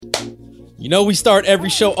You know we start every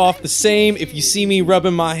show off the same. If you see me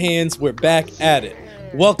rubbing my hands, we're back at it.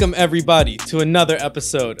 Welcome everybody to another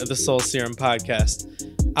episode of the Soul Serum Podcast.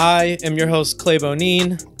 I am your host, Clay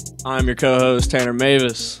Bonine. I'm your co-host, Tanner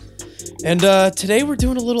Mavis. And today we're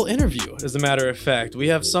doing a little interview, as a matter of fact. We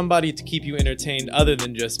have somebody to keep you entertained other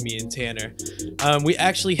than just me and Tanner. We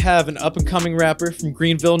actually have an up-and-coming rapper from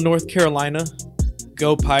Greenville, North Carolina.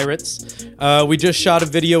 Go Pirates. We just shot a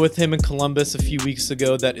video with him in Columbus a few weeks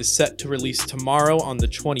ago that is set to release tomorrow on the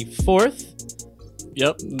 24th.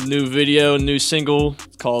 Yep, new video, new single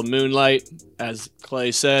called Moonlight. As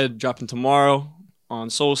Clay said, dropping tomorrow on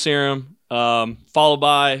Soul Serum. Followed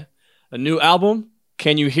by a new album,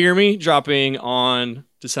 Can You Hear Me, dropping on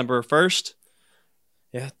December 1st.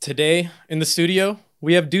 Yeah, today in the studio,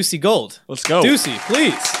 we have Ducey Gold. Let's go. Ducey,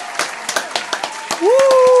 please.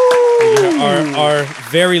 Our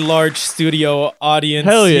very large studio audience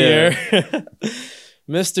here.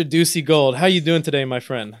 Mr. Ducey Gold, how you doing today, my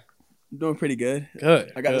friend? I'm doing pretty good.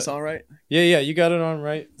 Good. I got this on right? Yeah, you got it on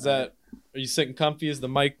right. Are you sitting comfy? Is the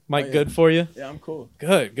mic good for you? Yeah, I'm cool.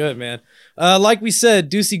 Good, man. Like we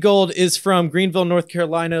said, Ducey Gold is from Greenville, North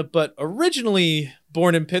Carolina, but originally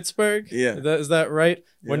born in Pittsburgh. Yeah. Is that right?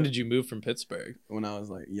 Yeah. When did you move from Pittsburgh? When I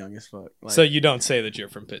was like young as fuck. So you don't say that you're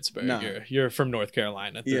from Pittsburgh. Nah. You're from North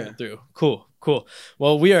Carolina through Yeah. and through. Cool.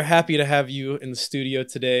 Well, we are happy to have you in the studio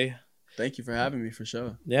today. Thank you for having me for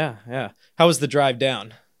sure. Yeah. How was the drive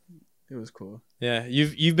down? It was cool. Yeah,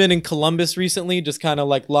 you've been in Columbus recently, just kind of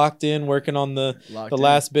like locked in, working on the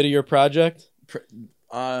last bit of your project.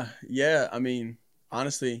 Yeah. I mean,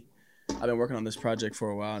 honestly, I've been working on this project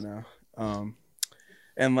for a while now,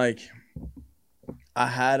 and like, I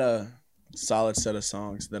had a solid set of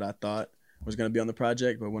songs that I thought was gonna be on the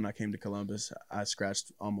project, but when I came to Columbus, I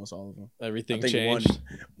scratched almost all of them. Everything I think changed.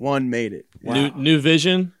 One made it. Wow. New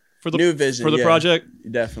vision for the yeah, project.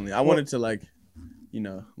 Definitely, I wanted to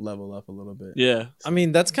level up a little bit. Yeah. I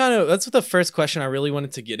mean, that's what the first question I really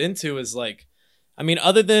wanted to get into is like, I mean,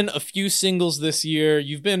 other than a few singles this year,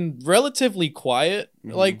 you've been relatively quiet,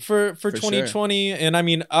 like for 2020. Sure. And I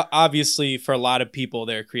mean, obviously for a lot of people,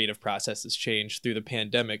 their creative process has changed through the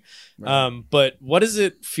pandemic. Right. But what does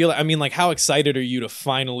it feel like? I mean, like, how excited are you to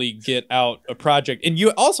finally get out a project? And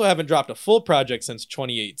you also haven't dropped a full project since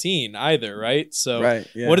 2018 either, right? So right,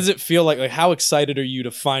 yeah. What does it feel like? Like, how excited are you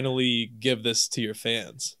to finally give this to your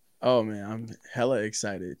fans? Oh man, I'm hella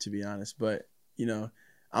excited, to be honest. But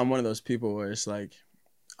I'm one of those people where it's like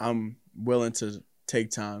I'm willing to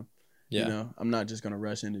take time. Yeah. I'm not just gonna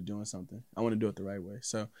rush into doing something. I want to do it the right way.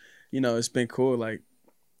 So, it's been cool, like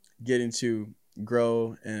getting to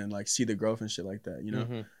grow and like see the growth and shit like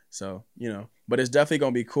that. So but it's definitely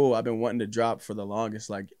gonna be cool. I've been wanting to drop for the longest,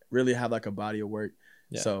 like really have like a body of work.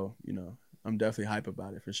 Yeah. So I'm definitely hype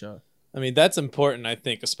about it for sure. I mean, that's important, I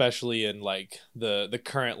think, especially in like the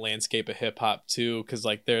current landscape of hip hop too, because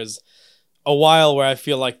like there's a while where I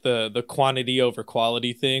feel like the quantity over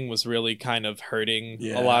quality thing was really kind of hurting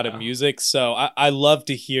a lot of music. So I love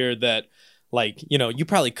to hear that, like, you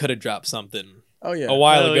probably could have dropped something a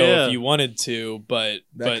while ago if you wanted to, but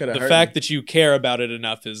the fact that you care about it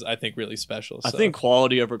enough is, I think, really special. So. I think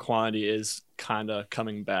quality over quantity is kind of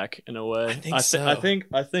coming back in a way. I think so. I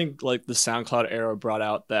think like the SoundCloud era brought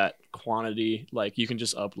out that quantity. Like you can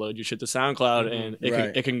just upload your shit to SoundCloud and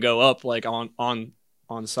it can go up like on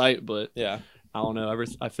site, but yeah, I don't know.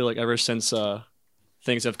 I feel like ever since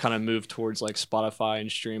things have kind of moved towards like Spotify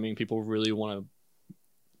and streaming, people really want to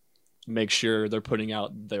make sure they're putting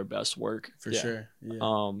out their best work for sure.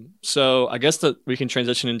 Yeah. So I guess that we can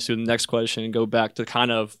transition into the next question and go back to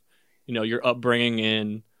kind of your upbringing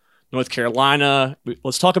in North Carolina.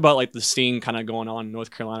 Let's talk about like the scene kind of going on in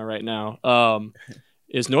North Carolina right now.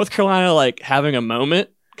 Is North Carolina like having a moment?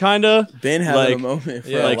 Kind of been having a moment.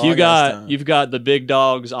 For like you've got the big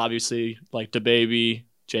dogs, obviously, like DaBaby,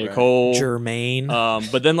 J. Cole,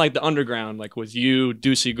 Jermaine. But then like the underground, like with you,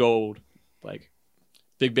 Ducey Gold, like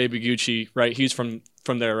Big Baby Gucci, right? He's from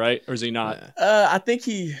there, right? Or is he not? I think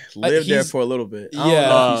he lived there for a little bit.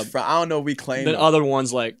 I don't know if we claim. Then other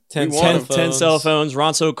ones like 10 cell phones,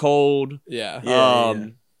 Ronso Cold,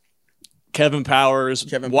 Kevin Powers,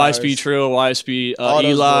 YSP Trio, YSP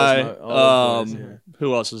Eli.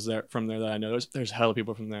 Who else is there from there that I know? There's hella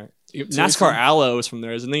people from there. NASCAR Aloe is from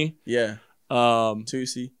there, isn't he? Yeah.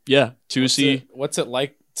 Ducey. Yeah, Ducey. What's it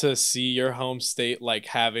like to see your home state like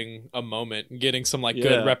having a moment, getting some like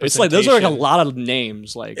good representation? It's like those are like a lot of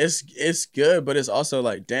names. Like it's good, but it's also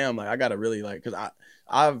like damn, like I gotta really like because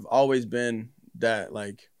I've always been that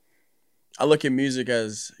like I look at music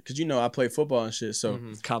as, because I play football and shit, so I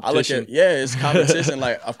look Competition. at it's competition.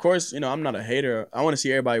 Like, of course, I'm not a hater. I want to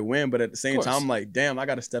see everybody win, but at the same time, I'm like, damn, I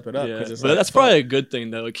got to step it up. Yeah, It's but like, that's probably a good thing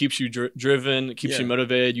though. It keeps you driven. It keeps Yeah. you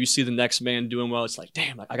motivated. You see the next man doing well. It's like,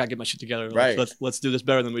 damn, I gotta get my shit together. Right. Let's do this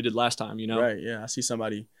better than we did last time. Right. Yeah. I see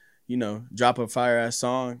somebody, drop a fire ass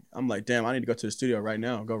song. I'm like, damn, I need to go to the studio right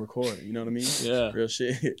now and go record. You know what I mean? Yeah. Real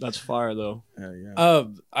shit. That's fire though. Yeah.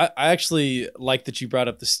 I actually like that you brought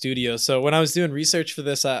up the studio. So when I was doing research for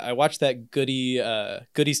this, I watched that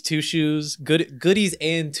Goodies Two Shoes, Goodies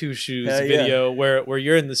and Two Shoes Hell yeah. video where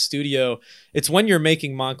you're in the studio. It's when you're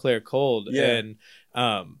making Montclair Cold, and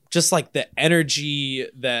just like the energy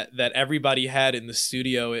that everybody had in the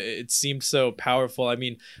studio, it seemed so powerful. I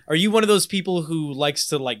mean, are you one of those people who likes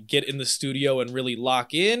to like get in the studio and really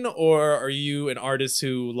lock in, or are you an artist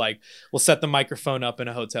who like will set the microphone up in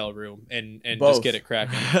a hotel room and Both. just get it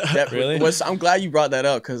cracking? Really? I'm glad you brought that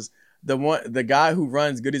up, because the guy who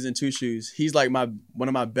runs Goodies and Two Shoes, he's like one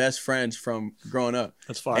of my best friends from growing up.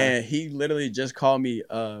 That's fire. And he literally just called me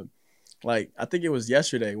like, I think it was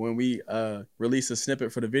yesterday when we released a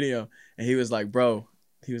snippet for the video, and he was like, bro,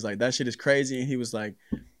 he was like, that shit is crazy. And he was like,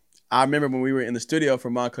 I remember when we were in the studio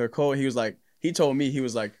for Montclair Cold, he told me, he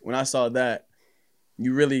was like, when I saw that,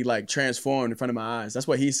 you really like transformed in front of my eyes. That's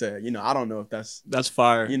what he said. I don't know if that's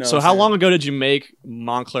fire. So how long ago did you make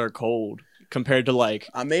Montclair Cold compared to like?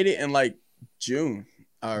 I made it in like June.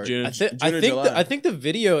 June. I think the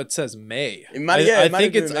video, it says May. I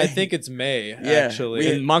think it's May. Yeah,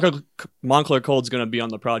 actually. And Montclair Cold's gonna be on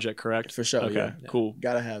the project, correct? For sure. Okay, Yeah. cool.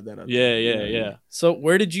 Gotta have that up. Yeah. So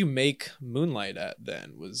where did you make Moonlight at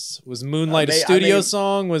then? Was Moonlight a studio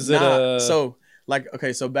song? Was it a So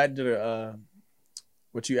back to the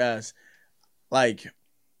what you asked. Like,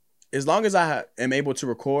 as long as I am able to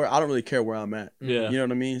record, I don't really care where I'm at. Yeah. You know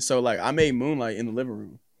what I mean? So like, I made Moonlight in the living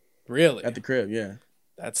room. Really? At the crib, yeah.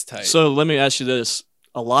 That's tight. So let me ask you this: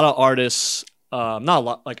 a lot of artists, not a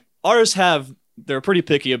lot, like artists they're pretty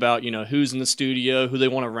picky about who's in the studio, who they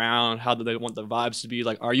want around, how do they want the vibes to be.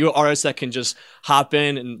 Like, are you an artist that can just hop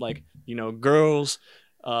in and like girls,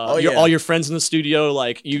 all your friends in the studio,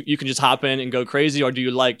 like you can just hop in and go crazy, or do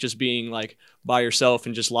you like just being like by yourself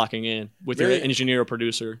and just locking in with your engineer or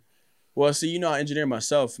producer? Well, see, I engineer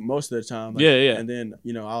myself most of the time. Like, yeah. And then,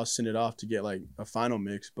 I'll send it off to get like a final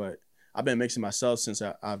mix. But I've been mixing myself since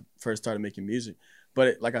I first started making music.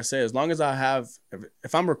 But like I said, as long as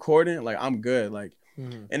if I'm recording, like I'm good. Like,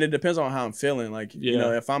 and it depends on how I'm feeling. Like,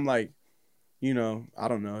 if I'm like, I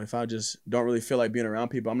don't know, if I just don't really feel like being around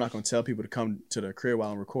people, I'm not going to tell people to come to the crib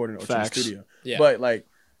while I'm recording or to the studio. Yeah. But like,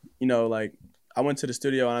 like I went to the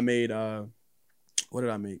studio and I made, what did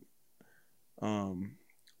I make?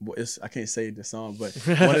 I can't say the song, but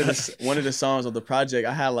one of the songs of the project,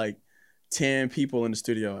 I had like 10 people in the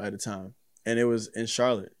studio at a time, and it was in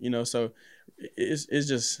Charlotte. So it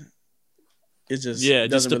just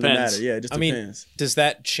doesn't really matter. Yeah, it just depends. Does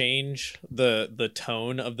that change the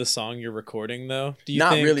tone of the song you're recording though? Do you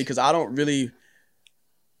Not really, because I'm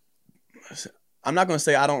not gonna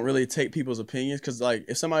say I don't really take people's opinions, because like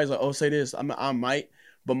if somebody's like, oh, say this, I might,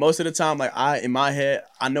 but most of the time, like in my head,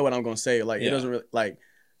 I know what I'm gonna say. Like it doesn't really, like,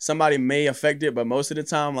 somebody may affect it, but most of the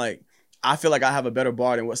time, like, I feel like I have a better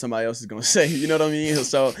bar than what somebody else is gonna say. You know what I mean?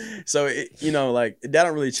 So it, like, that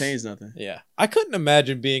don't really change nothing. Yeah, I couldn't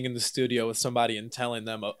imagine being in the studio with somebody and telling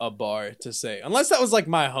them a bar to say, unless that was like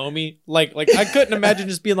my homie. Like I couldn't imagine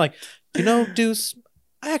just being like, Deuce,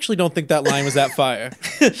 I actually don't think that line was that fire.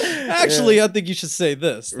 Actually, I think you should say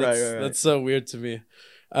this. Right. That's so weird to me.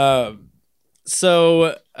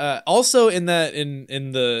 So also in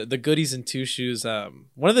the Goodies and Two Shoes,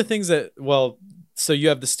 one of the things so you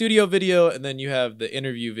have the studio video and then you have the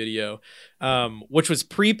interview video, which was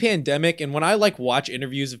pre-pandemic. And when I like watch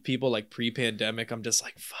interviews of people like pre-pandemic, I'm just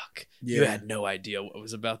like, fuck, you had no idea what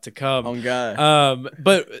was about to come. Oh God.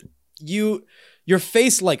 But your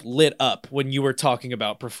face like lit up when you were talking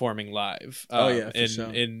about performing live.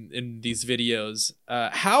 In these videos.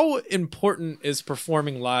 How important is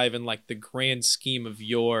performing live in like the grand scheme of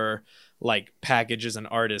your like package as an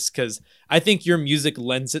artist? Because I think your music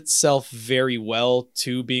lends itself very well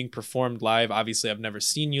to being performed live. Obviously, I've never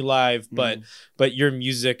seen you live, but your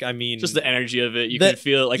music, I mean, just the energy of it, you can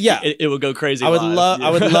feel like it would go crazy. I would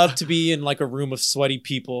love to be in like a room of sweaty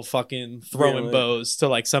people fucking throwing bows to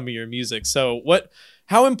like some of your music. So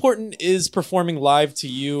how important is performing live to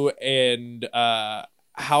you, and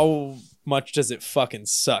how much does it fucking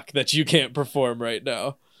suck that you can't perform right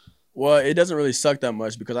now? Well, it doesn't really suck that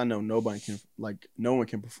much because I know no one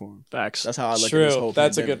can perform. Facts. That's how I look at this whole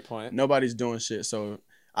That's pandemic. A good point. Nobody's doing shit, so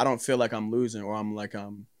I don't feel like I'm losing or I'm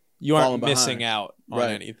You aren't falling missing behind. out on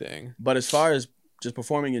Right. anything. But as far as just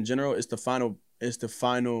performing in general, it's the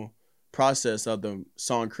final process of the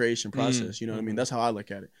song creation process. You know what I mean? That's how I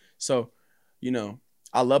look at it. So, you know,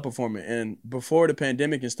 I love performing. And before the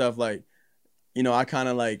pandemic and stuff, like, you know, I kind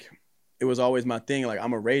of like, it was always my thing. Like,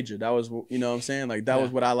 I'm a rager. That was, you know what I'm saying? Like, that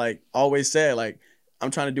was what I like always said. Like,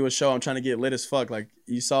 I'm trying to do a show. I'm trying to get lit as fuck. Like,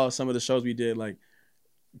 you saw some of the shows we did, like,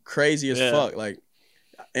 crazy as fuck. Like,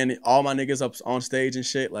 and all my niggas up on stage and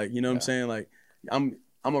shit. Like, you know what I'm saying? Like, I'm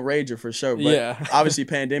a rager for sure. But obviously,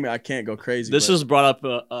 pandemic, I can't go crazy. This has brought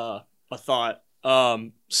up a thought.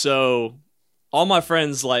 So all my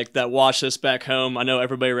friends like that watch this back home, I know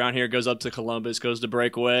everybody around here goes up to Columbus, goes to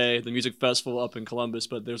Breakaway, the music festival up in Columbus,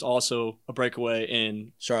 but there's also a Breakaway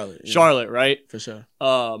in Charlotte, right? For sure.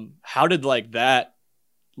 How did like that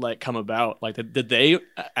like come about? Like, did they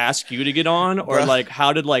ask you to get on, or like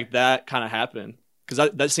how did like that kind of happen?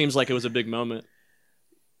 Because that seems like it was a big moment.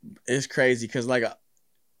 It's crazy because like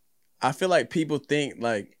I feel like people think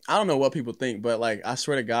like, I don't know what people think, but like I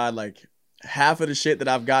swear to God, like half of the shit that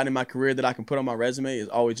I've gotten in my career that I can put on my resume has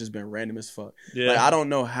always just been random as fuck. Yeah. Like I don't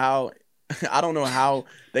know how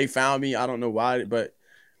they found me. I don't know why, but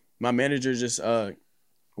my manager just well,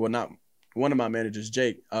 not one of my managers,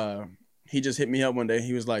 Jake, he just hit me up one day.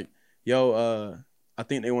 He was like, yo, I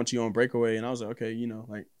think they want you on Breakaway. And I was like, okay, you know,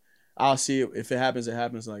 like I'll see it. If it happens, it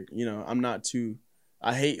happens. Like, you know,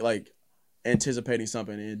 I hate like anticipating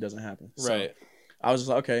something and it doesn't happen. Right. So I was just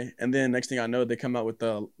like, okay. And then next thing I know, they come out with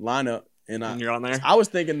the lineup and you're on there. I was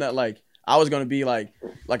thinking that like I was gonna be like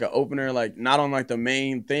an opener, like not on like the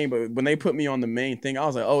main thing, but when they put me on the main thing, I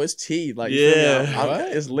was like, oh, it's T. Like,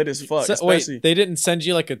 it's lit as fuck. So, wait, they didn't send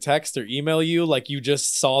you like a text or email you? Like you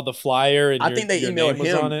just saw the flyer and I think they emailed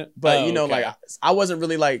him on it. But you know, like I wasn't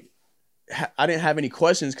really like, I didn't have any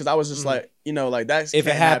questions because I was just like, you know, like that's if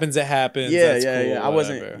it happens, it happens. Yeah, that's yeah, cool,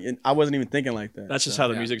 yeah. I wasn't even thinking like that. That's just how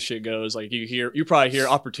the music shit goes. Like you probably hear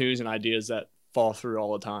opportunities and ideas that fall through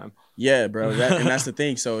all the time. Yeah, bro. And that's the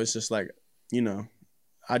thing. So it's just like, you know,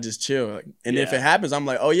 I just chill. Like, and if it happens, I'm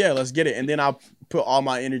like, oh yeah, let's get it. And then I'll put all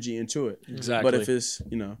my energy into it. Exactly. But if it's,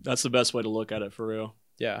 you know, that's the best way to look at it for real.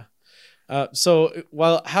 Yeah. So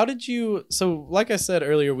like I said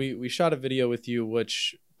earlier, we shot a video with you,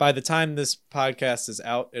 which by the time this podcast is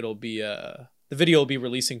out, it'll be the video will be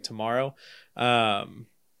releasing tomorrow,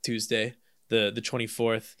 Tuesday, the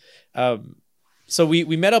 24th. So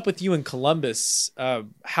we met up with you in Columbus.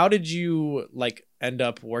 How did you like end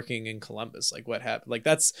up working in Columbus? Like what happened? Like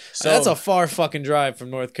that's a far fucking drive from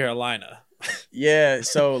North Carolina. Yeah.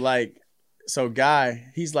 So Guy,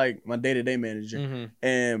 he's like my day-to-day manager.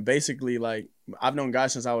 And basically like I've known Guy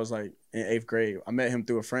since I was like in 8th grade. I met him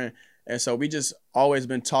through a friend. And so we just always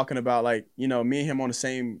been talking about like, you know, me and him on the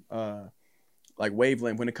same like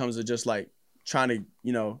wavelength when it comes to just like trying to,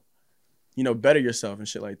 you know, better yourself and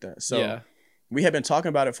shit like that. So we had been talking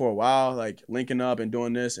about it for a while, like linking up and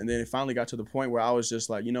doing this. And then it finally got to the point where I was just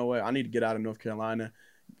like, you know what, I need to get out of North Carolina,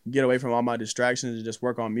 get away from all my distractions and just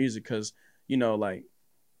work on music. Cause, you know, like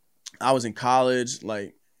I was in college,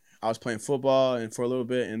 like I was playing football and for a little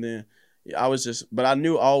bit. And then but I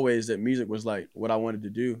knew always that music was like what I wanted to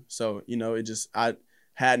do. So, you know, I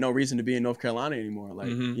had no reason to be in North Carolina anymore. Like,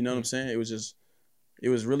 you know what I'm saying? It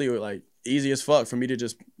was really like easy as fuck for me to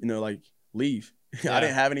just, you know, like leave. I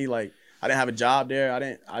didn't have any I didn't have a job there.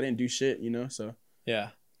 I didn't do shit, you know, so. Yeah.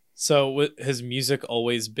 So has music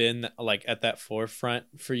always been like at that forefront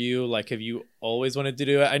for you? Like, have you always wanted to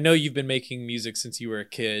do it? I know you've been making music since you were a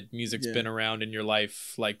kid. Music's been around in your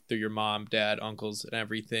life, like through your mom, dad, uncles, and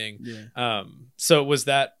everything. Yeah. So was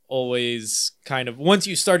that always kind of, once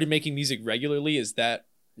you started making music regularly, is that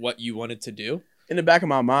what you wanted to do? In the back of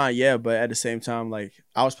my mind, yeah, but at the same time, like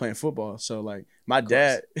I was playing football, so like my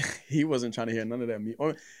dad, he wasn't trying to hear none of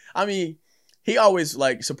that. I mean, he always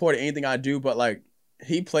like supported anything I do, but like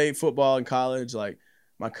he played football in college. Like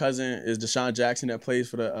my cousin is Deshaun Jackson that plays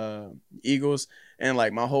for the Eagles, and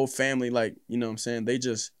like my whole family, like, you know what I'm saying, they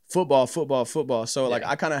just football. So like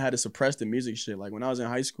I kind of had to suppress the music shit. Like when I was in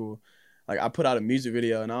high school, like I put out a music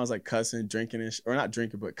video and I was like cussing, drinking and or not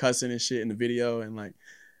drinking, but cussing and shit in the video, and like,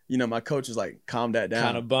 you know, my coach was like, calm that down.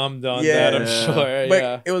 Kind of bummed on that, I'm sure.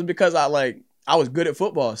 But it was because I was good at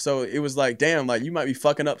football. So it was like, damn, like you might be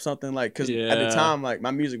fucking up something. Like, cause at the time, like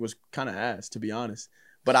my music was kind of ass, to be honest.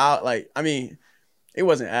 But I mean, it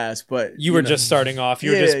wasn't ass, but you were just starting off.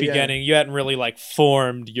 You were just beginning. You hadn't really like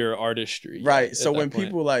formed your artistry. Right. So when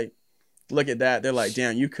people like look at that, they're like,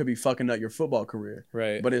 damn, you could be fucking up your football career.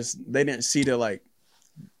 Right. But they didn't see the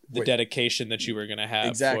dedication that you were going to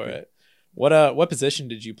have for it. What position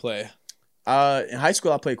did you play? In high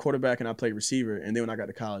school, I played quarterback and I played receiver, and then when I got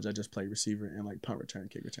to college, I just played receiver and like punt return,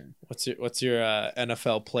 kick return. What's your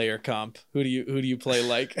NFL player comp? Who do you play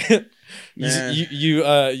like? Man.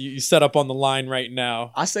 you set up on the line right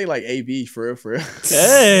now. I say like AB for real, for real.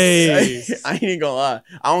 Hey, I ain't even gonna lie.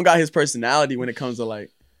 I don't got his personality when it comes to like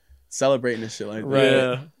celebrating and shit like that.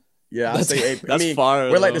 right. Yeah, I say AB. That's fire.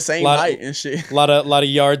 We're like though. the same Lot- height and shit. A lot of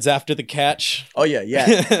yards after the catch. Oh yeah,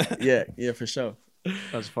 for sure.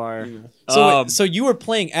 That's fire. You know. So you were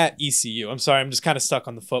playing at ECU. I'm sorry, I'm just kind of stuck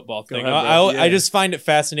on the football thing. ahead, bro. I just find it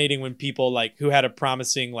fascinating when people like who had a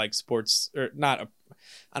promising like sports or not a,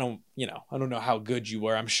 I don't know how good you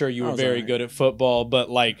were. I'm sure you were very good at football, but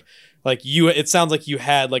like you, it sounds like you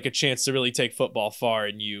had like a chance to really take football far,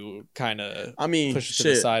 and you kind of pushed it to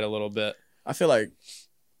the side a little bit. I feel like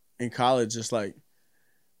in college, just like,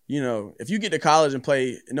 if you get to college and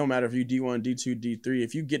play, no matter if you D1, D2, D3,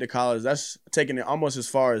 if you get to college, that's taking it almost as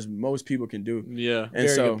far as most people can do. Yeah. And Very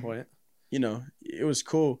so, good point. It was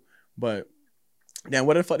cool, but damn,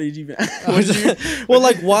 what the fuck did you even?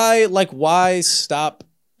 Well, why stop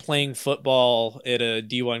playing football at a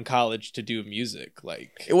D1 college to do music?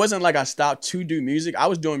 Like, it wasn't like I stopped to do music. I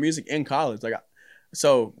was doing music in college.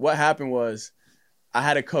 So what happened was I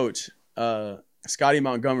had a coach, Scotty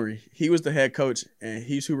Montgomery. He was the head coach, and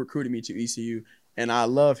he's who recruited me to ECU, and I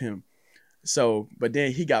love him. So, but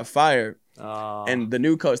then he got fired, and the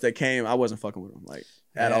new coach that came, I wasn't fucking with him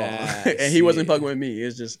at all, and he wasn't fucking with me.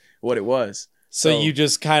 It's just what it was. So you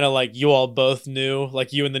just kind of like, you all both knew,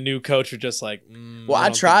 like you and the new coach were just like, I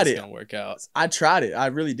tried it. It's gonna work out. I tried it. I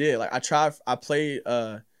really did. I played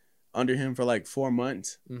under him for like 4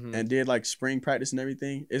 months and did like spring practice and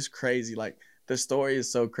everything. It's crazy. Like the story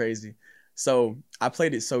is so crazy. So I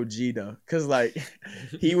played it so G though, cause like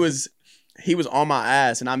he was on my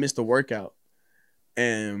ass and I missed the workout,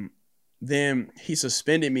 and then he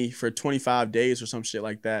suspended me for 25 days or some shit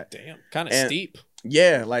like that. Damn, kind of steep.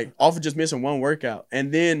 Yeah, like off of just missing one workout,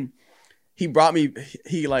 and then he brought me.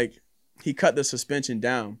 He cut the suspension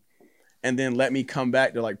down, and then let me come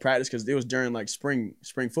back to like practice, because it was during like spring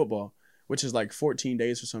football, which is like 14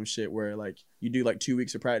 days or some shit, where like you do like 2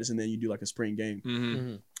 weeks of practice and then you do like a spring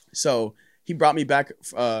game. So he brought me back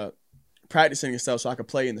practicing and stuff so I could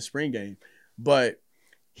play in the spring game. But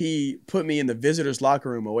he put me in the visitors locker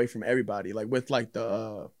room away from everybody, like with like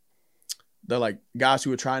the like guys who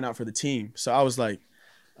were trying out for the team. So I was like,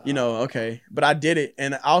 okay. But I did it,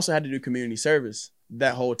 and I also had to do community service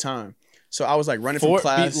that whole time. So I was like running from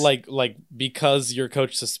class. Because your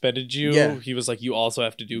coach suspended you, he was like, you also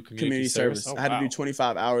have to do community service. I had to do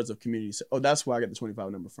 25 hours of community service. Oh, that's where I got the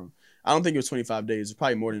 25 number from. I don't think it was 25 days. It's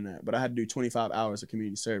probably more than that. But I had to do 25 hours of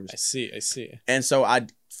community service. I see. And so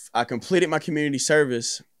I completed my community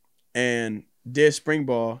service and did spring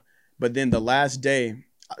ball. But then the last day,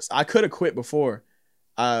 I could have quit before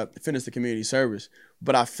I finished the community service.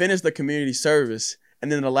 But I finished the community service,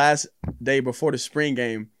 and then the last day before the spring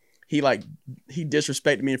game, he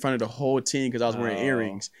disrespected me in front of the whole team because I was wearing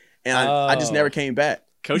earrings, and I just never came back.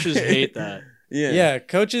 Coaches hate that. Yeah,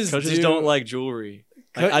 coaches don't like jewelry.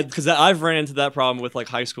 Because I've ran into that problem with like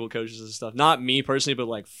high school coaches and stuff. Not me personally, but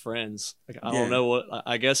like friends. Like I don't know what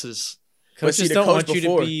I guess is. Coaches don't want you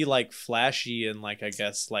to be like flashy and like, I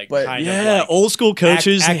guess like kind of like old school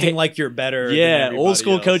coaches acting like you're better. Yeah, old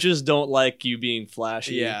school coaches don't like you being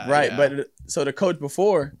flashy. Yeah, right. But so the coach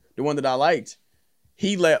before, the one that I liked,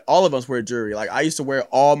 he let all of us wear jewelry. Like I used to wear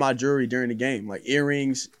all my jewelry during the game, like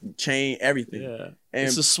earrings, chain, everything. Yeah, and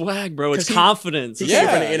it's a swag, bro. It's confidence. He came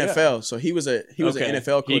from the NFL, so he was an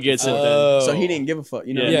NFL coach. He gets it. So he didn't give a fuck.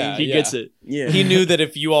 You know what I mean? He gets it. Yeah, he knew that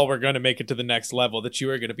if you all were going to make it to the next level, that you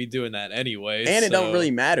were going to be doing that anyway. And it don't really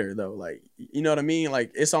matter though. Like, you know what I mean?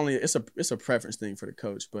 Like it's a preference thing for the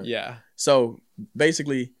coach. But yeah. So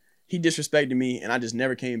basically, he disrespected me, and I just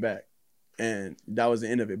never came back. And that was the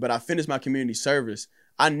end of it. But I finished my community service.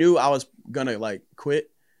 I knew I was gonna like quit,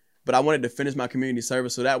 but I wanted to finish my community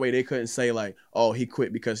service so that way they couldn't say like, "Oh, he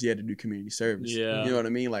quit because he had to do community service." Yeah, you know what I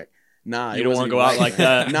mean? Like, nah, you don't want to go out like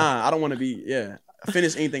that. Nah, I don't want to be. Yeah,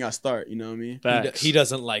 finish anything I start. You know what I mean? He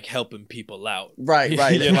doesn't like helping people out. Right.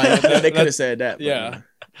 They could have said that. But, yeah,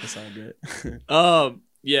 that's all good.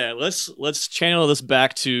 Yeah. Let's channel this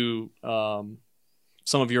back to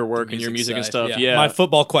some of your work and your music and stuff. Yeah. My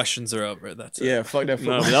football questions are over. That's it. Yeah, fuck that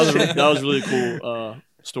football. No, that was really cool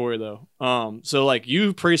story though. So like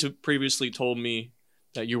you previously told me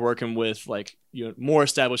that you're working with like more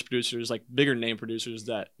established producers, like bigger name producers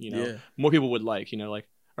that more people would like, like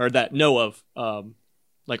or that know of.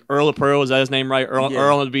 Like Earl of Pearl, is that his name, right? Earl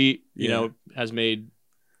on the Beat, has made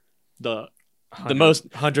the most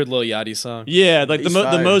 100 Lil Yachty song. Yeah, like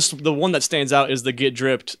the one that stands out is the Get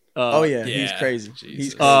Dripped Oh yeah, yeah, he's crazy. Jesus.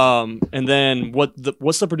 He's crazy. And then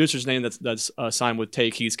what's the producer's name that's signed with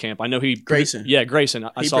Tay Keith's camp? I know he Grayson. Yeah, Grayson.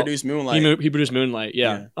 He produced Moonlight. He produced Moonlight.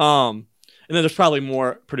 Yeah. And then there's probably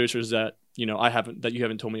more producers that you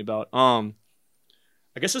haven't told me about.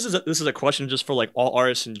 I guess this is a question just for like all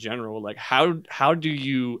artists in general. Like how do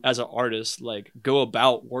you as an artist like go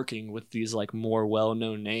about working with these like more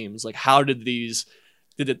well-known names? Like how did these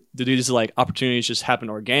like opportunities just happen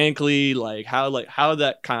organically? Like how did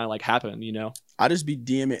that kind of like happen, you know? I just be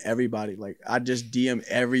DMing everybody. Like I just DM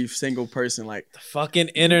every single person. Like the fucking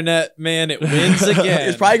internet, man, it wins again.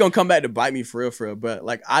 It's probably gonna come back to bite me for real. But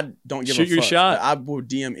like I don't give a fuck. Shoot your shot. Like, I will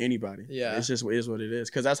DM anybody. Yeah, it's just what it is.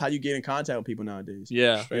 Because that's how you get in contact with people nowadays.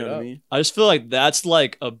 Yeah, you know what I mean. I just feel like that's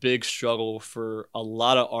like a big struggle for a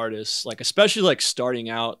lot of artists, like especially like starting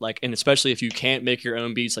out, like and especially if you can't make your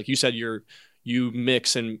own beats. Like you said, you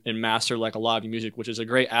mix and master like a lot of your music, which is a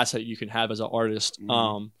great asset you can have as an artist.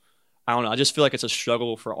 Mm-hmm. I don't know. I just feel like it's a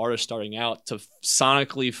struggle for artists starting out to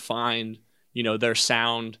sonically find, you know, their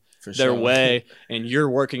sound, their way. And you're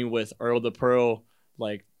working with Earl the Pearl,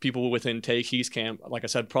 like people within Tay Keith's camp. Like I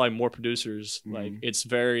said, probably more producers. Mm-hmm. Like it's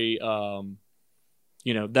very,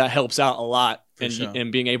 you know, that helps out a lot.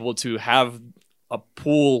 And being able to have a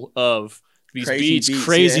pool of these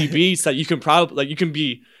crazy beats that you can probably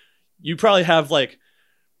you probably have like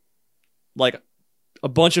a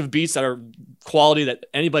bunch of beats that are quality that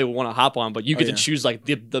anybody would want to hop on, but you get to choose like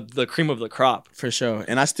the cream of the crop. For sure.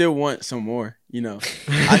 And I still want some more, you know,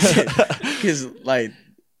 because like,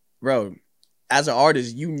 bro, as an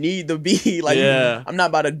artist, you need the beat. Like, I'm not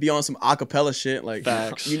about to be on some acapella shit. Like,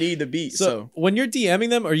 you need the beat. So when you're DMing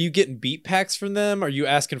them, are you getting beat packs from them? Are you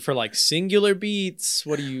asking for like singular beats?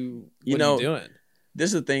 What are you doing?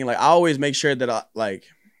 This is the thing. Like, I always make sure that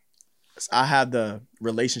I have the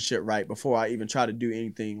relationship right before I even try to do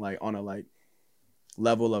anything like on a like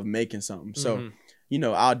level of making something. So, you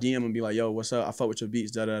know, I'll DM and be like, yo, what's up? I fuck with your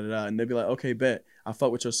beats, da da da. And they'll be like, okay, bet. I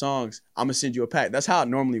fuck with your songs. I'm gonna send you a pack. That's how it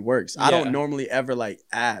normally works. Yeah. I don't normally ever like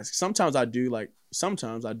ask. Sometimes I do,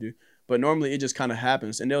 but normally it just kind of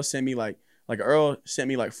happens. And they'll send me like Earl sent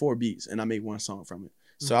me like 4 beats and I made 1 song from it.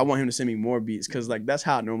 So I want him to send me more beats because like that's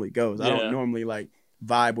how it normally goes. I don't normally like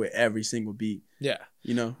vibe with every single beat. Yeah.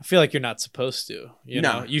 You know? I feel like you're not supposed to. You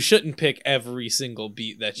know? You shouldn't pick every single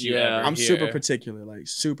beat that you ever I'm hear. super particular. Like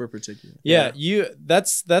super particular. Yeah.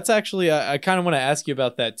 That's actually I kind of want to ask you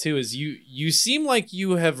about that too, is you seem like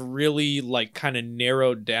you have really like kind of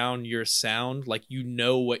narrowed down your sound. Like you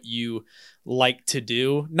know what you like to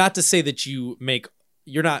do. Not to say that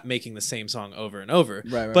you're not making the same song over and over,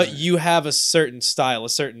 but you have a certain style, a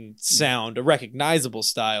certain sound, a recognizable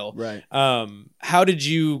style. Right. How did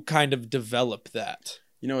you kind of develop that?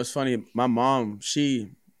 You know, it's funny. My mom, she's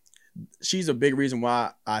a big reason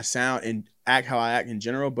why I sound and act how I act in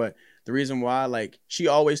general. But the reason why, like, she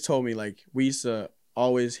always told me, like, we used to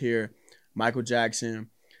always hear Michael Jackson,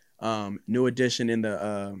 New Edition in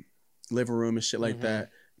the living room and shit like that,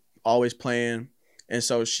 always playing. And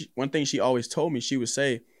so one thing she always told me, she would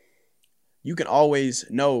say, you can always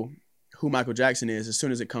know who Michael Jackson is as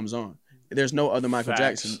soon as it comes on. There's no other Michael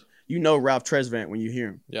Jackson. You know Ralph Tresvant when you hear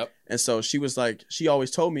him. Yep. And so she was like, she always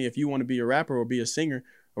told me, if you want to be a rapper or be a singer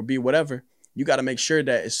or be whatever, you got to make sure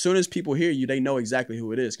that as soon as people hear you, they know exactly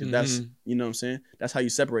who it is. Because that's, you know what I'm saying? That's how you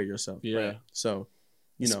separate yourself. Yeah. Right? So,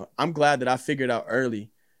 you know, I'm glad that I figured out early,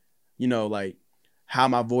 you know, like how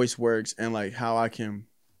my voice works and like how I can,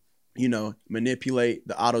 you know, manipulate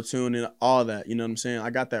the auto-tune and all that. You know what I'm saying? I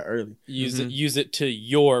got that early. Use it to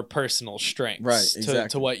your personal strengths. Right, exactly.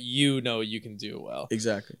 To what you know you can do well.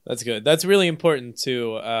 Exactly. That's good. That's really important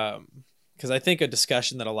too, because I think a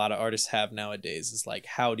discussion that a lot of artists have nowadays is like,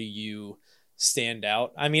 how do you stand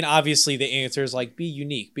out? I mean, obviously the answer is like, be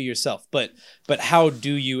unique, be yourself. But how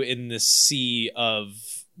do you in this sea of,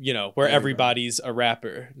 you know, where everybody's a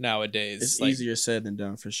rapper nowadays? It's like, easier said than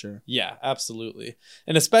done for sure. Yeah, absolutely.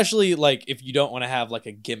 And especially like if you don't want to have like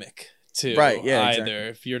a gimmick too, either. Exactly.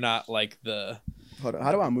 If you're not like the... Hold on.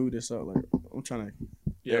 How do I move this up? Like, I'm trying to...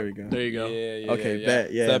 There we go. There you go. Yeah, okay,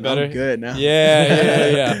 bet. Yeah, is that better? I'm good now.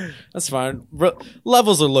 Yeah. That's fine.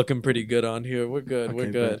 Levels are looking pretty good on here. We're good. Okay,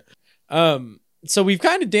 We're good. So we've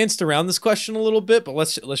kind of danced around this question a little bit, but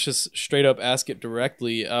let's just straight up ask it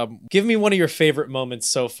directly. Give me one of your favorite moments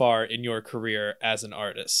so far in your career as an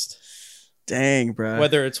artist. Dang, bro.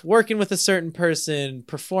 Whether it's working with a certain person,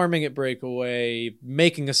 performing at Breakaway,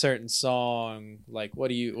 making a certain song, like what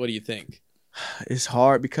do you think? It's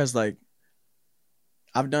hard because like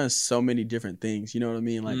I've done so many different things, you know what I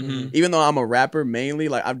mean? Like even though I'm a rapper mainly,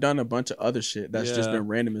 like I've done a bunch of other shit that's just been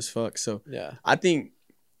random as fuck. So I think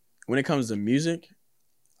when it comes to music,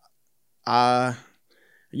 I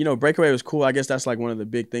Breakaway was cool. I guess that's like one of the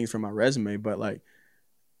big things for my resume. But like,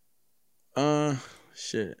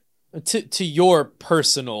 shit. To your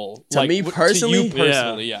personal, to me personally, to you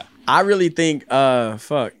personally, yeah. I really think, doing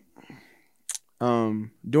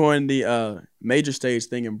the major stage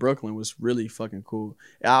thing in Brooklyn was really fucking cool.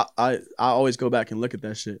 I always go back and look at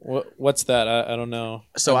that shit. What's that? I don't know.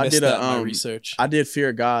 So I did my research. I did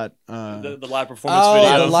Fear God. The live performance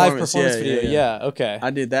video. The live performance video. Yeah. Okay.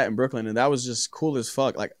 I did that in Brooklyn, and that was just cool as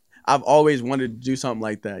fuck. Like I've always wanted to do something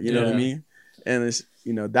like that. You know what I mean? And it's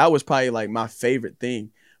that was probably like my favorite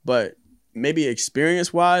thing. But maybe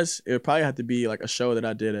experience wise, it would probably have to be like a show that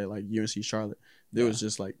I did at like UNC Charlotte. It was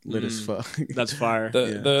just like lit as fuck. That's fire.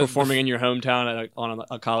 Performing in your hometown on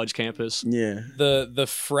a college campus. Yeah. The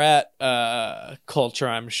frat culture,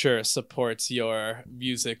 I'm sure, supports your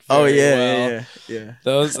music very well. Yeah.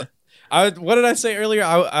 Those. What did I say earlier?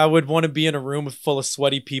 I would want to be in a room full of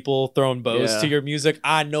sweaty people throwing bows to your music.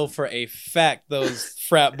 I know for a fact those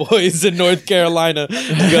frat boys in North Carolina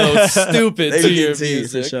go stupid to your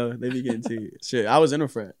music. For sure. They be getting to you. Shit, I was in a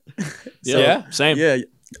frat. Same. Yeah.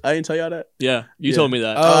 I didn't tell y'all that? Yeah, you told me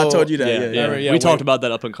that. Oh, I told you that. Yeah. We talked about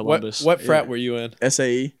that up in Columbus. What frat were you in?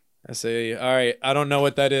 SAE. SAE. All right. I don't know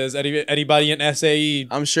what that is. Anybody in SAE?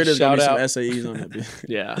 I'm sure there's going to be some SAEs on that.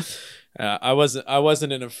 Yeah. I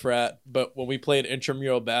wasn't in a frat, but when we played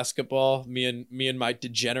intramural basketball, me and my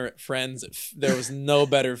degenerate friends, there was no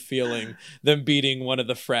better feeling than beating one of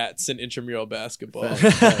the frats in intramural basketball.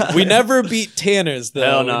 We never beat Tanner's though.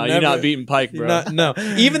 Hell no, you're not beating Pike, bro. No,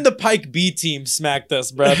 even the Pike B team smacked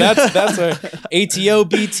us, bro. That's our ATO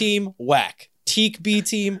B team, whack. Teak B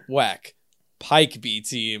team, whack. Pike B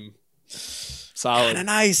team, solid. Kinda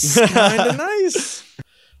nice.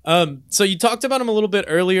 So you talked about him a little bit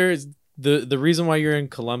earlier. The reason why you're in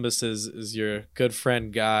Columbus is your good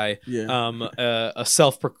friend Guy, a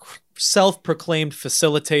self-proclaimed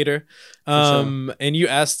facilitator, sure. And you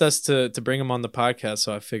asked us to bring him on the podcast,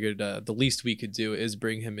 so I figured the least we could do is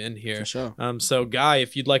bring him in here. For sure. So Guy,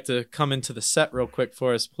 if you'd like to come into the set real quick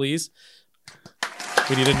for us, please.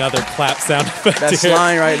 We need another clap sound effect. That's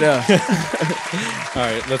flying right now. All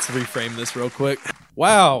right, let's reframe this real quick.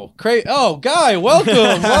 Wow. Oh, Guy,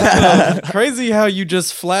 welcome. Crazy how you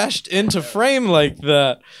just flashed into frame like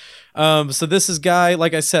that. So this is Guy,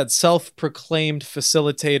 like I said, self-proclaimed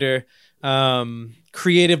facilitator,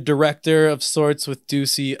 creative director of sorts with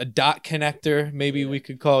Ducey, a dot connector, maybe we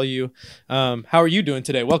could call you. How are you doing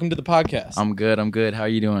today? Welcome to the podcast. I'm good. How are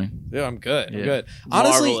you doing? Yeah, I'm good.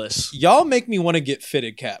 Honestly, marvelous. Y'all make me want to get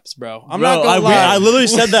fitted caps, bro. I'm not gonna lie. I literally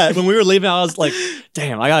said that when we were leaving. I was like,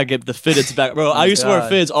 damn, I gotta get the fitteds back, bro. I used to wear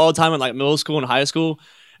fitteds all the time in like middle school and high school.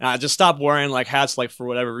 And I just stopped wearing like hats like for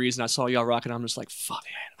whatever reason. I saw y'all rocking. I'm just like, fuck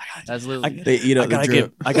man. They eat up the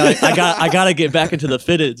drip. I gotta get back into the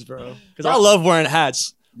fitteds, bro. Because I love wearing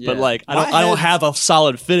hats, but like I don't have a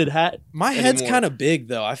solid fitted hat. My head's kind of big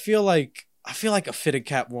though. I feel like a fitted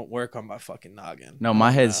cap won't work on my fucking noggin. No, my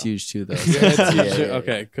head's huge too though.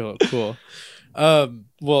 Okay, cool.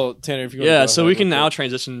 Well, Tanner, if you so we can now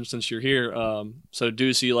transition since you're here. So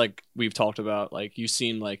Ducey, like we've talked about, like you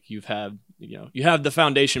seem like you have the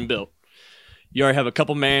foundation built. You already have a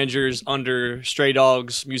couple managers under Stray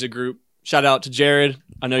Dogs Music Group. Shout out to Jared.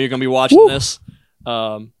 I know you're gonna be watching this.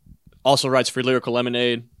 Also writes for Lyrical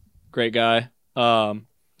Lemonade. Great guy. And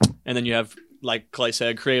then you have, like Clay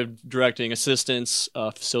said, creative directing assistants,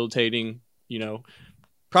 facilitating,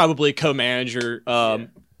 probably co-manager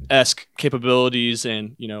esque capabilities,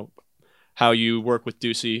 and how you work with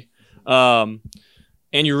Ducey. And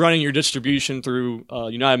you're running your distribution through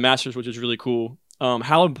United Masters, which is really cool.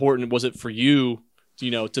 How important was it for you,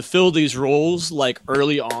 to fill these roles like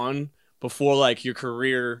early on before like your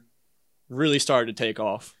career really started to take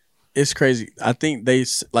off? It's crazy. I think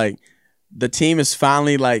the team is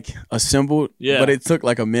finally like assembled, but it took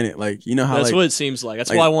like a minute. Like how that's what it seems like.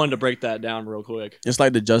 That's why I wanted to break that down real quick. It's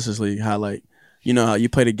like the Justice League, how like how you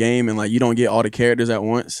play the game and like you don't get all the characters at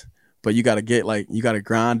once, but you gotta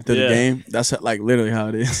grind through the game. That's like literally how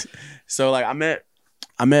it is. So like I met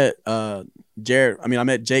Jared. I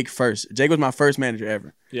met Jake first. Jake was my first manager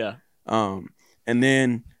ever. Yeah. And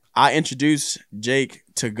then I introduced Jake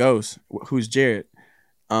to Ghost, who's Jared.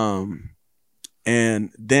 And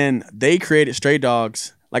then they created Stray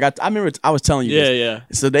Dogs. Like I remember I was telling you this. Yeah.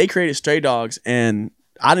 So they created Stray Dogs, and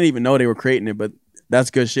I didn't even know they were creating it, but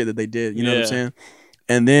that's good shit that they did. You know what I'm saying?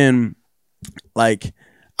 And then like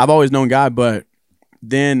I've always known Guy, but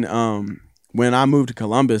then when I moved to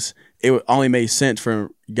Columbus, it only made sense for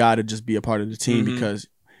Guy to just be a part of the team because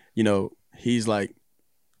he's like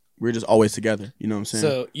we're just always together. You know what I'm saying?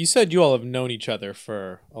 So you said you all have known each other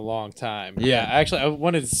for a long time. Yeah. Actually, I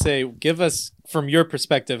wanted to say, give us, from your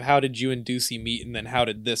perspective, how did you and Ducey meet, and then how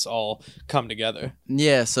did this all come together?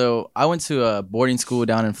 Yeah, so I went to a boarding school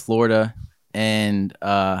down in Florida, and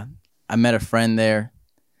I met a friend there,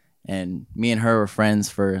 and me and her were friends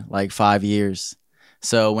for like 5 years.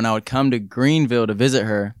 So when I would come to Greenville to visit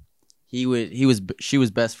her, she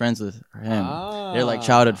was best friends with him. They're like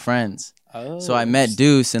childhood friends. Oh. So I met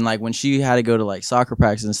Deuce, and like when she had to go to like soccer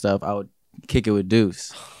practice and stuff, I would kick it with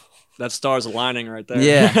Deuce. That stars aligning right there.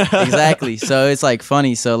 Yeah, exactly. So it's like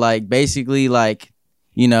funny. So like basically like,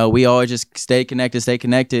 you know, we always just stay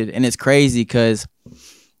connected. And it's crazy because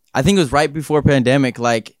I think it was right before pandemic.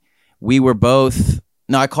 Like we were both,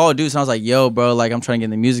 no, I called Deuce and I was like, yo, bro, like I'm trying to get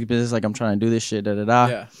in the music business. Like I'm trying to do this shit, da-da-da.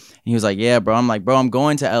 Yeah. And he was like, yeah, bro. I'm like, bro, I'm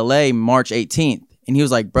going to LA March 18th. And he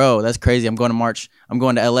was like, bro, that's crazy. I'm going to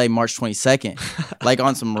LA March 22nd, like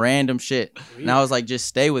on some random shit. And I was like, just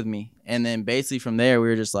stay with me. And then basically from there, we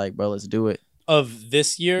were just like, bro, let's do it. Of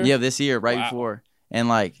this year? Yeah, this year, right before. And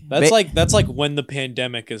like that's like when the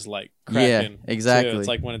pandemic is like cracking. Yeah, exactly. Too. It's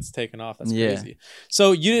like when it's taken off. That's crazy.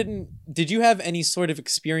 So did you have any sort of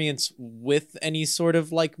experience with any sort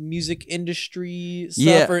of like music industry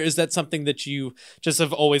stuff, or is that something that you just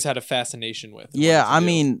have always had a fascination with? Yeah, I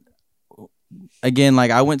mean, again,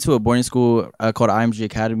 like I went to a boarding school called IMG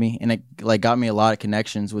Academy, and it like got me a lot of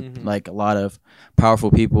connections with like a lot of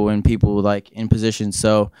powerful people and people like in positions.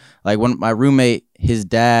 So like when my roommate, his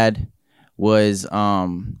dad was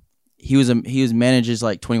he was manages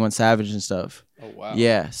like 21 Savage and stuff. Oh wow.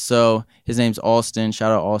 Yeah. So his name's Alston.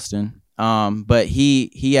 Shout out Alston. But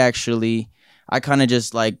he actually, I kind of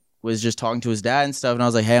just like was just talking to his dad and stuff, and I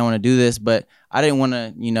was like, hey, I want to do this, but I didn't want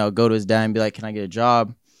to, you know, go to his dad and be like, can I get a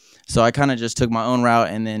job? So I kind of just took my own route,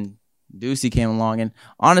 and then Ducey came along, and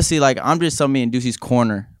honestly, like I'm just somebody in Ducey's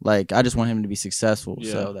corner. Like I just want him to be successful.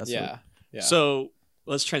 Yeah. So that's yeah. So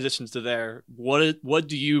let's transition to there. What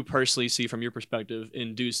do you personally see from your perspective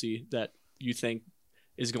in Ducey that you think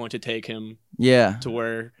is going to take him to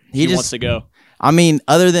where he wants to go? I mean,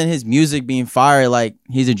 other than his music being fire, like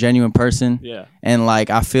he's a genuine person. Yeah. And like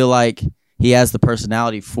I feel like he has the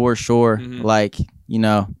personality for sure. Like, you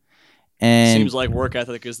know, and seems like work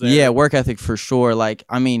ethic is there. Yeah, work ethic for sure. Like,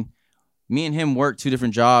 I mean, me and him work 2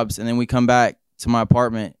 different jobs, and then we come back to my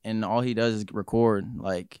apartment, and all he does is record.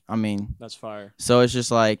 Like, I mean, that's fire. So it's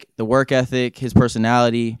just like the work ethic, his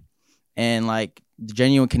personality, and like the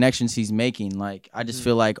genuine connections he's making. Like, I just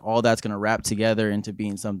feel like all that's gonna wrap together into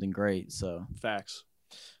being something great. So facts.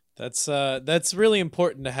 That's really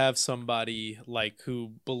important to have somebody like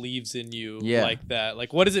who believes in you like that.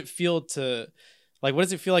 Like, what does it feel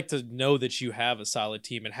like to know that you have a solid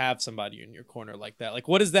team and have somebody in your corner like that? Like,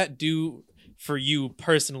 what does that do for you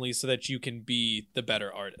personally so that you can be the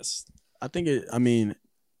better artist? I think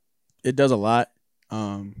it does a lot.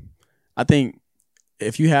 I think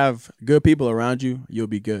if you have good people around you, you'll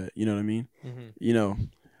be good. You know what I mean? You know,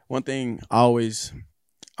 one thing I always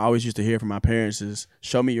used to hear from my parents is,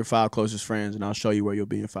 show me your 5 closest friends and I'll show you where you'll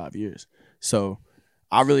be in 5 years. So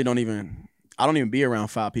I don't even be around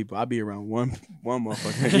 5 people. I be around one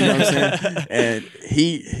motherfucker. You know what I'm saying? And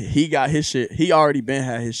he got his shit. He already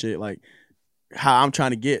had his shit, like how I'm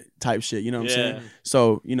trying to get type shit. You know what I'm saying?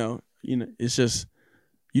 So you know, it's just,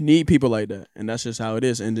 you need people like that, and that's just how it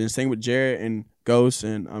is. And then same with Jared and Ghost,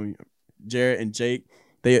 and Jared and Jake.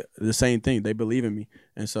 They the same thing. They believe in me,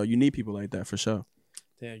 and so you need people like that for sure.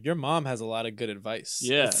 Yeah, your mom has a lot of good advice.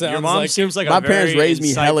 Yeah, your mom seems like my parents raised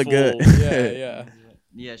me hella good.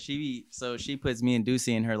 Yeah, she puts me and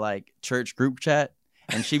Ducey in her like church group chat,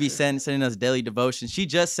 and she be sending us daily devotions. She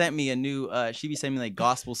just sent me a new she be sending me like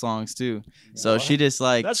gospel songs too. So she just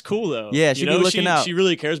like, that's cool though. Yeah, she be looking out. She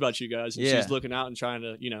really cares about you guys. And she's looking out and trying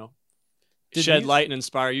to, you know, shed light and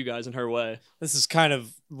inspire you guys in her way. This is kind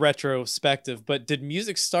of retrospective, but did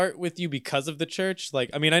music start with you because of the church? Like,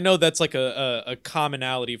 I mean, I know that's like a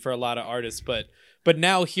commonality for a lot of artists, but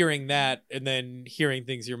now hearing that and then hearing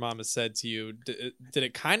things your mom has said to you, did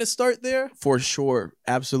it kind of start there? For sure.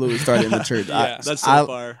 Absolutely started in the church. That's so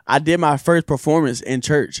far. I did my first performance in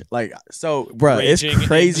church. Like, so, bro, it's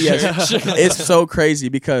crazy. It's so crazy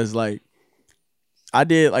because, like, I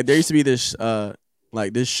did, like, there used to be this,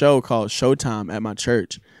 this show called Showtime at my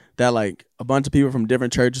church that, like, a bunch of people from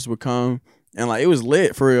different churches would come And like it was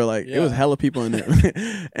lit for real. Like it was Yeah. hella people in there.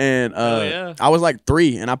 And yeah. I was like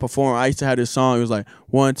 3 and I performed. I used to have this song. It was like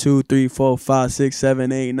 1, 2, 3, 4, 5, 6,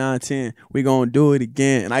 7, 8, 9, 10. We gonna do it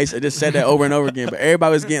again. And I used to just said that over and over again. But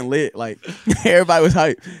everybody was getting lit. Like everybody was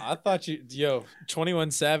hype. I thought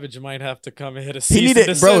 21 Savage might have to come and hit a He cease needed,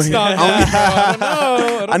 and bro. desist on that, bro. I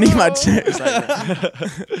don't know. I need my know. checks.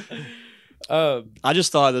 Like, I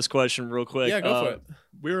just thought of this question real quick. Yeah, go for it.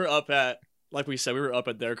 We were up at, like we said, we were up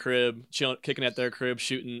at their crib, kicking at their crib,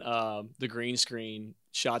 shooting the green screen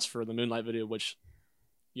shots for the Moonlight video, which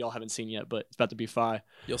y'all haven't seen yet, but it's about to be fire.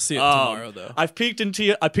 You'll see it tomorrow, though. I peeked into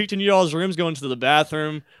y'all's rooms, going to the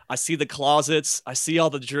bathroom. I see the closets. I see all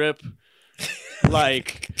the drip.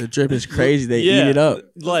 Like the drip is crazy. They yeah, eat it up.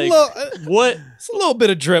 Like what? It's a little bit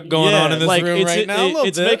of drip going on in this like, room right now.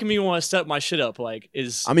 It's making me want to step my shit up. Like,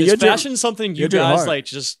 is your drip- fashion something you your drip guys hard. like?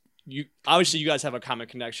 Just you. Obviously, you guys have a common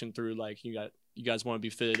connection through like you guys want to be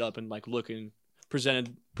fitted up and like looking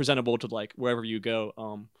presentable to like wherever you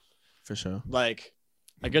go. For sure. Like,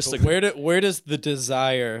 I guess But the where does the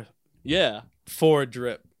desire for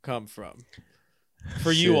drip come from?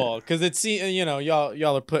 For you Shit. all, because it's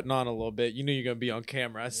y'all are putting on a little bit. You knew you're gonna be on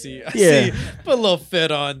camera. I see. Yeah. Put a little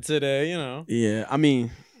fit on today. Yeah, I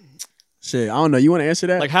mean, shit. I don't know. You want to answer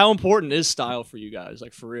that? like how important is style for you guys?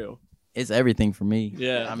 Like for real? It's everything for me.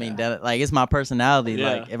 Yeah. I mean that like it's my personality.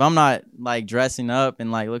 Yeah. Like if I'm not like dressing up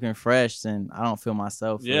and like looking fresh, then I don't feel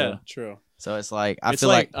myself. for Yeah. real. True. So it's like I It's feel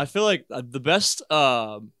like I feel like the best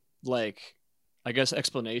like I guess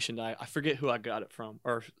explanation. I forget who I got it from,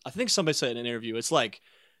 or I think somebody said in an interview. It's like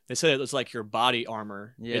they said it's like your body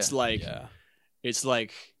armor. Yeah. It's like it's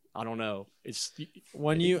like I don't know. It's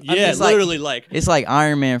When you yeah, it's like- literally like it's like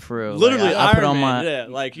Iron Man for real. literally like, I Iron put on Man. my Yeah,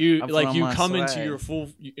 like you I put like on you my come into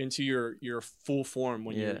swag. your full form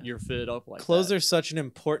when Yeah. you're fitted up like clothes that. are such an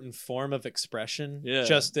important form of expression. Yeah.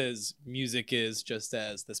 Just as music is, just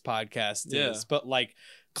as this podcast Yeah. is. But like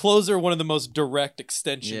clothes are one of the most direct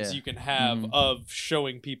extensions Yeah. you can have Mhm. of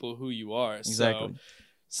showing people who you are. Exactly.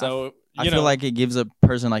 So I you feel know, like it gives a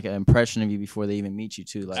person like an impression of you before they even meet you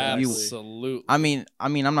too. Like you, absolutely. I mean,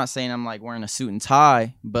 I'm not saying I'm like wearing a suit and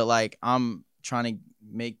tie, but like I'm trying to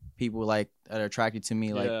make people like that are attracted to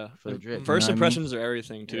me like for the drip. you First know what I mean? impressions are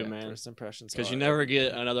everything too, Yeah, man. First impressions, Because you are never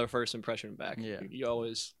get another first impression back. Yeah. You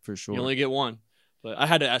always for sure. you only get one. But I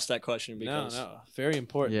had to ask that question because no, very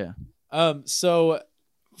important. Yeah. So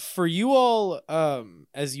for you all,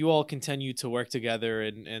 as you all continue to work together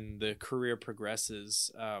and the career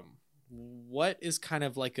progresses, what is kind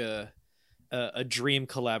of like a dream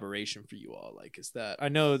collaboration for you all? Like, is that I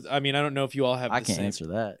don't know if you all have I the can't same answer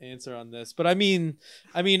that. answer on this, but I mean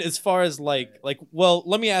as far as well,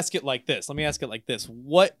 let me ask it like this.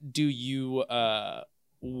 What do you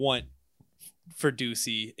want for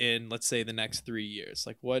Ducey in, let's say, the next 3 years?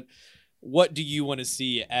 Like what do you want to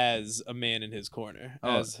see as a man in his corner,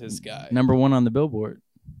 as his guy? Number 1 on the Billboard.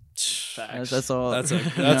 facts. That's all. That's a you know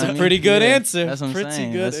that's what a I pretty mean? good Yeah, answer. That's what I'm Pretty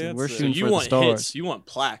saying. good We're answer. shooting you for the want stars. hits, you want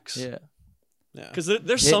plaques. Yeah. Yeah. Because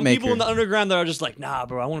there's some Hitmaker. people in the underground that are just like, nah,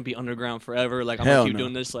 bro, I want to be underground forever. Like, I'm Hell gonna keep no.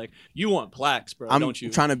 doing this. Like, you want plaques, bro, I'm don't you?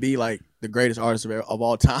 trying to be like the greatest artist of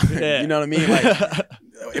all time. Yeah. You know what I mean?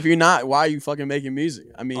 Like, if you're not, why are you fucking making music?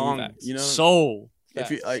 I mean, Facts. you know, soul, if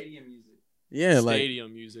you like, yeah, like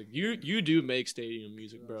stadium music. You do make stadium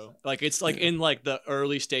music, bro. Like, it's like in like the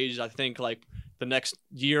early stages. I think like the next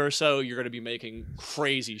year or so, you're gonna be making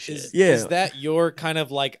crazy shit. Is that your kind of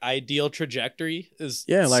like ideal trajectory? Is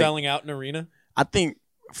Yeah, like- selling out an arena? I think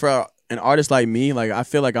for an artist like me, like I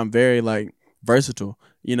feel like I'm very like versatile.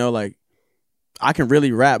 You know, like I can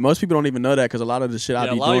really rap. Most people don't even know that because a lot of the shit I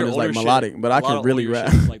Yeah, be a lot of doing your is like older shit- melodic, but a I lot can of really older rap.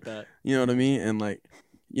 shit is like that. You know what I mean? And like,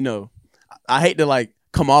 you know, I hate to like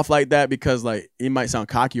come off like that because like it might sound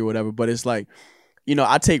cocky or whatever, but it's like, you know,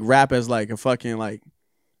 I take rap as like a fucking like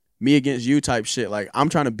me against you type shit. Like I'm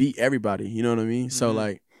trying to beat everybody. You know what I mean? So Mhm.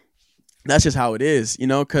 like that's just how it is. You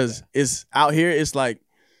know, because it's out here. It's like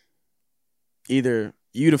either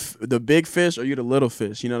you the big fish or you the little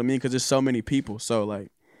fish. You know what I mean? Because there's so many people. So like,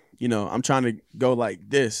 you know, I'm trying to go like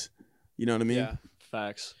this. You know what I mean? Yeah.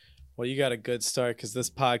 Facts. Well, you got a good start because this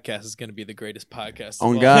podcast is going to be the greatest podcast of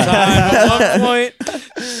On all God. time. At one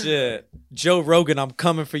point, shit, Joe Rogan, I'm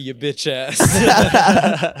coming for your bitch ass.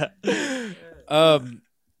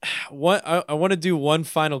 I want to do one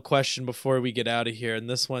final question before we get out of here, and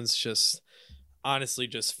this one's just honestly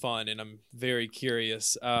just fun, and I'm very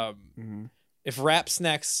curious. Mhm. If Rap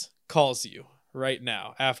Snacks calls you right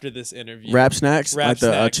now after this interview, Rap snacks, Rap like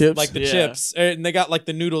the Snacks, chips. like the Yeah. chips, and they got like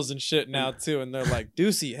the noodles and shit now too, and they're like,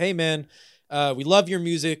 Ducey, hey man, we love your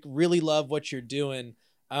music, really love what you're doing.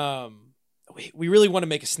 We really want to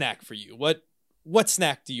make a snack for you. What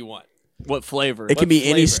snack do you want? What flavor? It can be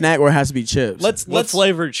any snack or it has to be chips. What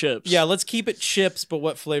flavored chips? Yeah, let's keep it chips, but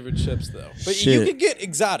what flavored chips though? But Shit. you can get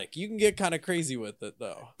exotic. You can get kind of crazy with it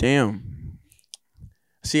though. Damn.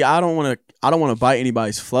 See, I don't want to bite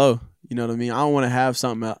anybody's flow. You know what I mean? I don't want to have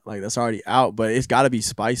something like that's already out, but it's got to be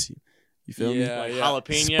spicy. You feel me? Like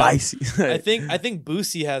jalapeno. Spicy. I think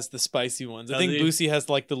Ducey has the spicy ones. I think Ducey has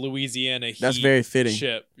like the Louisiana heat. That's very fitting.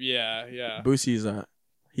 Chip. Yeah. Boosie's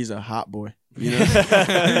he's a hot boy. You know?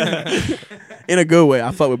 In a good way.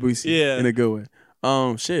 I fuck with Boosie. Yeah. In a good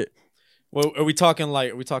way. Shit. Well, are we talking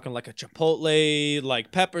like a chipotle,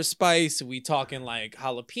 like pepper spice? Are we talking like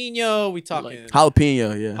jalapeno? We talking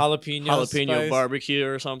Jalapeno, yeah. jalapeno spice? barbecue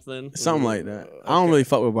or something. Something like that. I don't really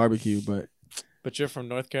fuck with barbecue, but you're from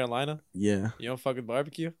North Carolina? yeah. You don't fuck with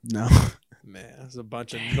barbecue? No. Man, there's a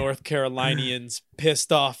bunch of North Carolinians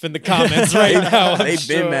pissed off in the comments right now. They've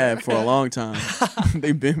been mad for a long time.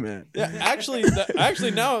 They've been mad. Yeah, actually,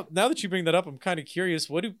 now that you bring that up, I'm kind of curious.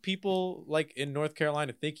 What do people like in North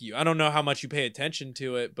Carolina think of you? I don't know how much you pay attention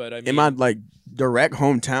to it, but I mean, in my like direct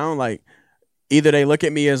hometown, like either they look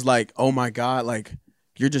at me as like, oh my God, like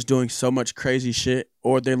you're just doing so much crazy shit,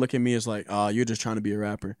 or they look at me as like, oh, you're just trying to be a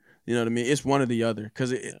rapper. You know what I mean? It's one or the other,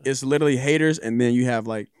 because it's literally haters, and then you have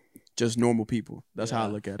like just normal people. That's how I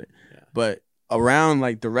look at it. Yeah. But around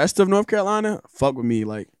like the rest of North Carolina, fuck with me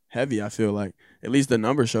like heavy. I feel like at least the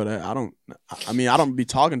numbers show that. I don't be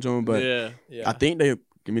talking to them, but I think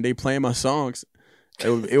they playing my songs.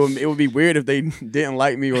 It would be weird if they didn't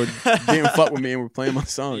like me or didn't fuck with me and were playing my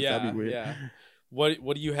songs. Yeah, that'd be weird. Yeah.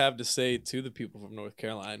 What do you have to say to the people from North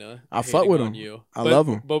Carolina? I fuck with them. I love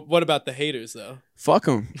them. But what about the haters though? Fuck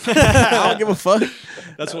them. I don't give a fuck.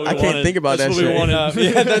 That's what we I wanted. can't think about that's that what shit.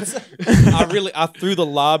 We wanted. I threw the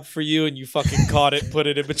lob for you and you fucking caught it, put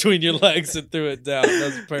it in between your legs and threw it down. That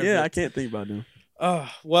was perfect. Yeah, I can't think about them.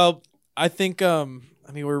 Well, I think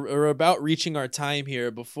we're about reaching our time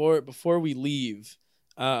here. Before we leave,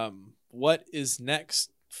 what is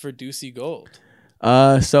next for Ducey Gold?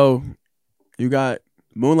 So you got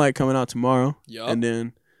Moonlight coming out tomorrow. Yup. And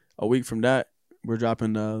then a week from that, we're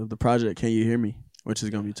dropping the project Can You Hear Me, which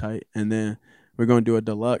is going to be tight. And then we're going to do a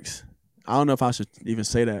deluxe. I don't know if I should even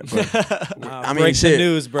say that, but I mean, break shit. the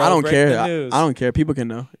news, bro. I don't Break care. the news. I don't care. People can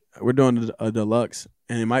know. We're doing a deluxe,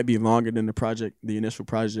 and it might be longer than the initial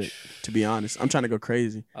project, to be honest. I'm trying to go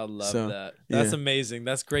crazy. I love that. That's amazing.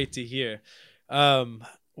 That's great to hear.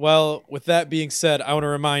 Well, with that being said, I want to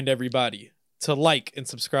remind everybody to like and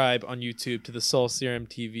subscribe on YouTube to the Soul Serum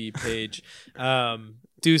TV page.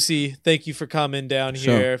 Ducey, thank you for coming down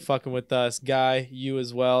here, fucking with us. Guy, you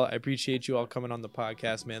as well. I appreciate you all coming on the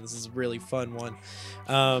podcast, man. This is a really fun one.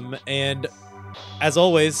 And as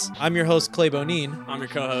always, I'm your host, Clay Bonine. I'm your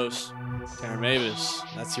co-host, Cameron Mavis.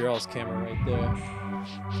 That's your all's camera right there.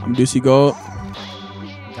 I'm Ducey Gold.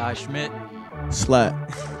 Guy Schmidt. Slat.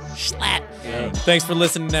 Thanks for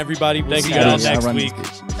listening, everybody. We'll see you all next week.